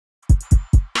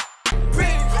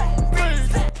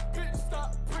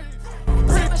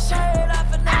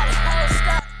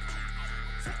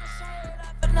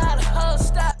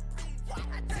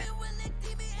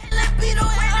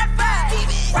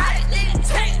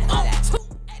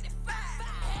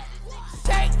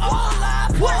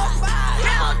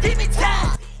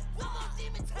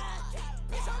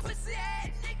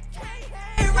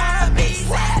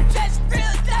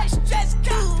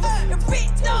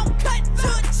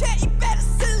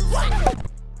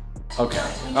Okay.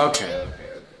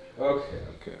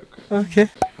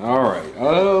 All right.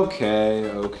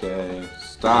 Okay.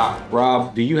 Stop.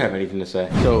 Rob, do you have anything to say?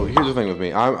 So here's the thing with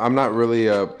me. I'm not really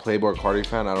a Playboi Carti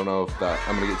fan. I don't know if that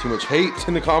I'm gonna get too much hate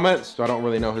in the comments. So I don't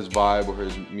really know his vibe or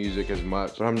his music as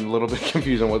much. So I'm a little bit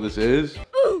confused on what this is.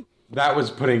 That was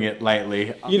putting it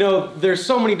lightly. You know, there's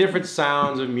so many different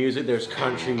sounds of music. There's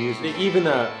country music, even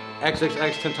the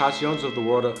XXX Tentaciones of the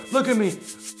world. Look at me,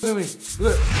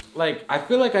 look. Like, I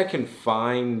feel like I can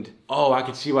find, oh, I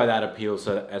can see why that appeals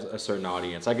to a certain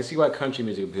audience. I can see why country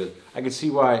music appeals. I can see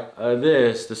why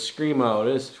the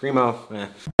Screamo,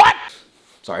 What?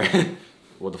 Sorry.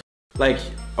 What the f? Like,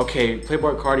 okay,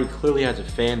 Playboi Carti clearly has a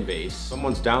fan base.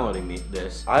 Someone's downloading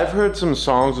this. I've heard some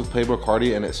songs with Playboi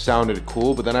Carti and it sounded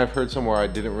cool, but then I've heard some where I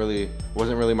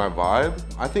wasn't really my vibe.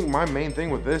 I think my main thing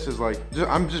with this is like,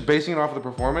 I'm just basing it off of the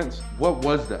performance. What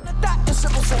was that?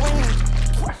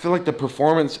 I feel like the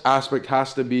performance aspect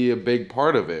has to be a big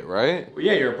part of it, right? Well,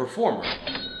 yeah, you're a performer.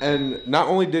 And not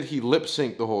only did he lip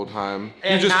sync the whole time,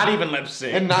 and not even lip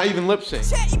sync.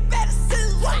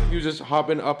 He was just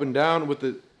hopping up and down with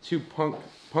the two punk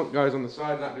guys on the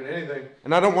side not doing anything.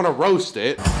 And I don't want to roast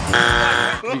it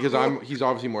because he's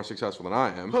obviously more successful than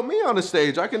I am. Put me on the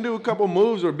stage, I can do a couple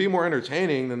moves or be more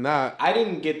entertaining than that. I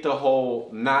didn't get the whole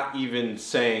not even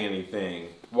saying anything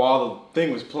while the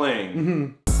thing was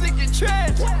playing.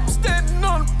 Standing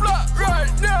on the block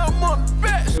right now, I'm on the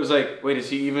best. It was like, wait, is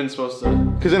he even supposed to?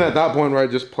 Because then at that point,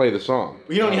 right, just play the song.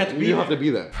 You don't even have to be there. You don't have to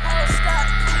be there.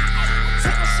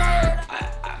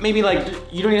 Maybe like,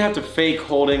 you don't even have to fake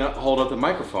hold up the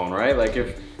microphone, right? Like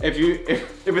if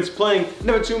it's playing,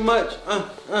 never too much,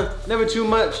 never too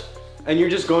much, and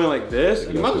you're just going like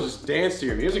this, you might as well just dance to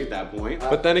your music at that point.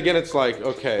 But then again, it's like,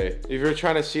 okay, if you're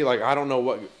trying to see like, I don't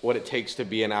know what it takes to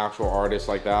be an actual artist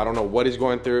like that. I don't know what he's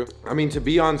going through. I mean, to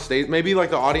be on stage, maybe like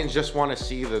the audience just want to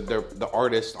see the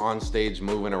artist on stage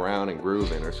moving around and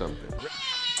grooving or something.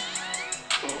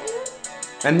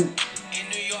 And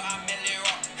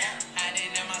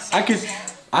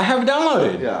I have it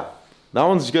downloaded. Yeah, that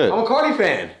one's good. I'm a Carti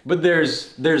fan. But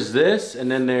there's this,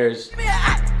 and then there's.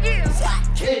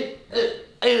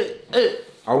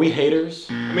 Are we haters?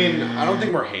 I mean, I don't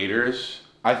think we're haters.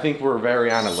 I think we're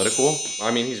very analytical.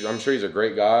 I mean, I'm sure he's a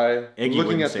great guy. Iggy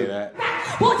wouldn't say that.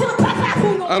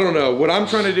 I don't know. What I'm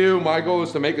trying to do, my goal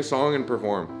is to make a song and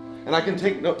perform. And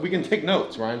we can take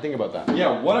notes, Ryan, think about that.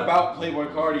 Yeah, what about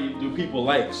Playboi Carti do people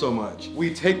like so much?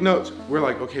 We take notes. We're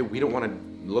like, okay, we don't want to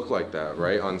look like that,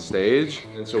 right, on stage.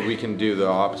 And so we can do the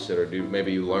opposite or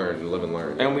maybe you learn and live and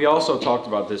learn. And we also talked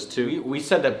about this too. We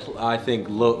said that, I think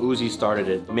Lil Uzi started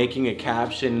it, making a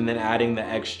caption and then adding the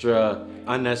extra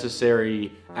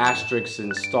unnecessary asterisks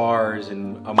and stars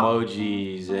and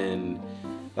emojis, and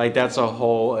like that's a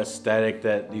whole aesthetic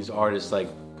that these artists like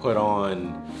put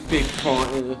on. Big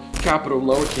font, capital,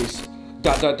 lowercase, ...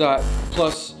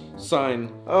 plus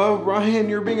sign. Oh, Ryan,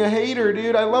 you're being a hater,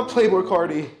 dude. I love Playboi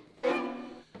Carti.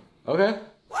 Okay.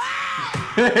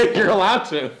 You're allowed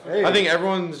to. Hey. I think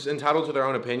everyone's entitled to their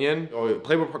own opinion. Oh,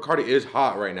 Playboi Carti is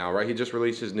hot right now, right? He just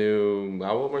released his new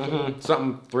album or something?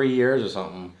 Something 3 years or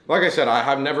something. Like I said, I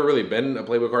have never really been a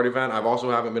Playboi Carti fan. I've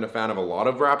also haven't been a fan of a lot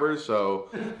of rappers, so.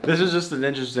 This is just an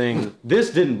interesting,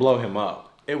 this didn't blow him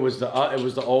up. It was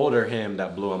the older him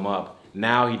that blew him up.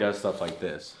 Now he does stuff like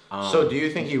this. So do you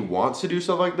think he wants to do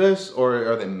stuff like this? Or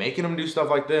are they making him do stuff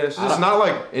like this? It's not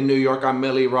like in New York, I'm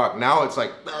Millie Rock. Now it's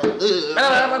like.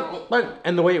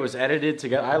 And the way it was edited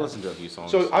together, I listened to a few songs.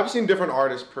 So I've seen different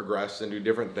artists progress and do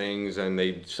different things, and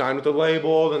they sign with the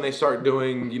label, then they start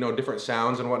doing, you know, different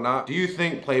sounds and whatnot. Do you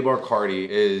think Playboi Carti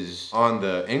is on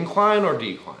the incline or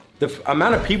decline? The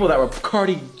amount of people that were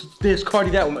Carti this,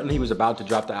 Carti that, when he was about to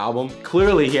drop the album,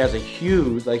 clearly he has a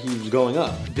huge, like he was going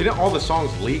up. Didn't all the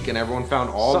songs leak and everyone found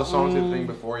all the songs the thing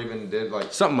before he even did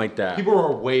like? Something like that. People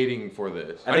were waiting for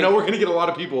this. I know we're gonna get a lot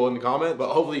of people in the comment, but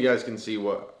hopefully you guys can see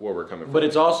where we're coming from. But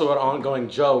it's also an ongoing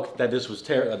joke that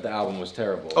that the album was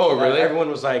terrible. Oh, really? Everyone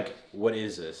was like, what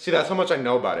is this? See, that's how much I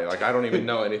know about it. Like, I don't even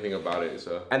know anything about it,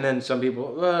 so. And then some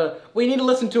people, we need to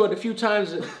listen to it a few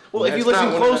times. Well, if you listen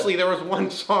closely, there was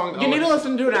one song. You need to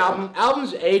listen to an album.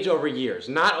 Albums age over years,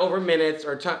 not over minutes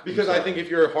or time. Because I think if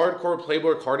you're a hardcore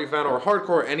Playboi Carti fan or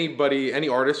hardcore any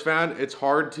artist fan, it's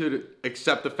hard to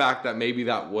accept the fact that maybe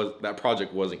that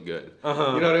project wasn't good. You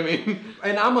know what I mean?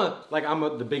 And I'm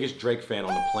the biggest Drake fan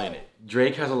on the planet.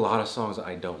 Drake has a lot of songs that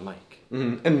I don't like.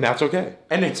 And that's okay.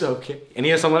 And it's okay. And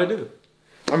he has something to do.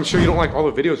 I'm sure you don't like all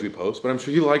the videos we post, but I'm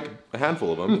sure you like a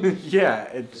handful of them. Yeah,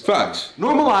 it's facts.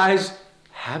 Normalize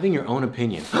having your own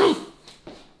opinion.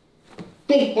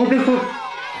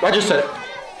 I just said it.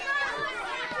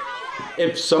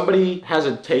 If somebody has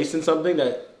a taste in something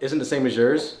that isn't the same as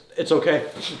yours, it's okay.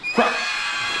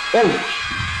 Oh!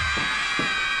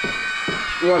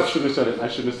 Oh, I shouldn't have said it. I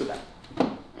shouldn't have said that.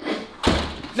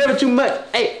 Never too much.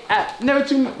 Hey, never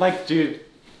too much. Like, dude.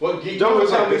 What geek don't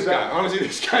tell me this guy. Honestly,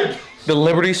 this guy. The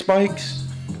Liberty spikes,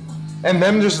 and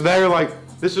them just there like,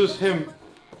 this was him.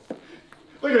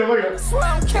 Look at him, look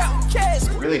at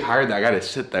him. Really hired that guy to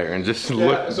sit there and just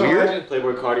look so weird.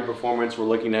 Playboi Carti performance, we're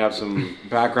looking to have some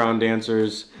background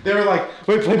dancers. They were like,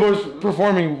 wait, Playboy's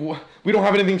performing. We don't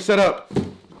have anything set up.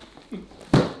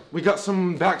 We got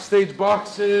some backstage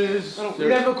boxes.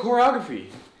 We have no choreography.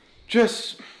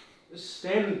 Just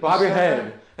stand and bob your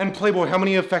head. And Playboi, how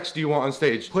many effects do you want on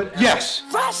stage? Yes!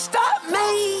 Rest up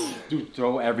me! Dude,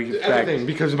 throw every effect. Everything,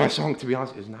 because my song, to be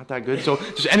honest, is not that good. So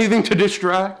just anything to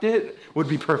distract it would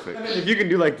be perfect. And if you can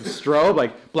do like the strobe,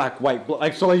 like black, white,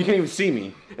 like so like you can't even see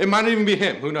me. It might not even be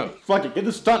him, who knows? Fuck it, get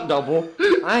the stunt double.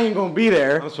 I ain't gonna be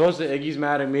there. I'm supposed to, Iggy's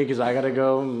mad at me because I gotta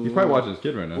go. He's probably watching his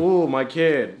kid right now. Ooh, my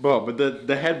kid. Bro, but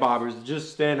the head bobbers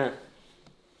just stand there.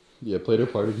 Yeah, Plata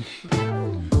party.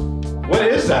 What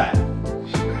is that?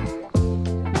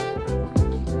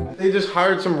 They just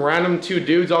hired some random two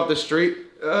dudes off the street.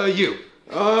 You.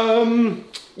 Come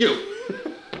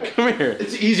here.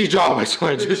 It's an easy job, I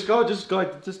swear. Just do this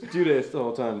the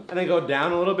whole time. And then go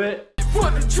down a little bit.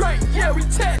 And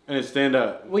then stand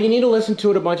up. Well, you need to listen to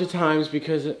it a bunch of times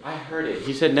because I heard it.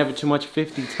 He said never too much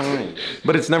 50 times.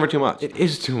 But it's never too much. It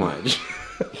is too much.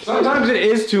 Sometimes it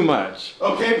is too much.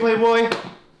 Okay, Playboi.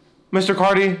 Mr.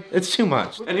 Carti, it's too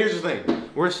much. And here's the thing.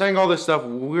 We're saying all this stuff.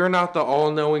 We're not the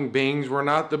all-knowing beings. We're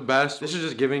not the best. This is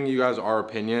just giving you guys our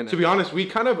opinion. To be honest, we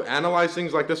kind of analyze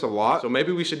things like this a lot. So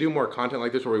maybe we should do more content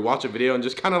like this where we watch a video and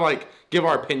just kind of like give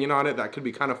our opinion on it. That could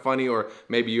be kind of funny, or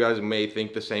maybe you guys may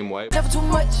think the same way. never too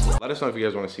much. Let us know if you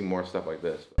guys want to see more stuff like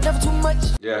this. Never too much.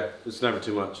 Yeah, it's never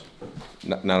too much.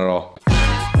 Not at all.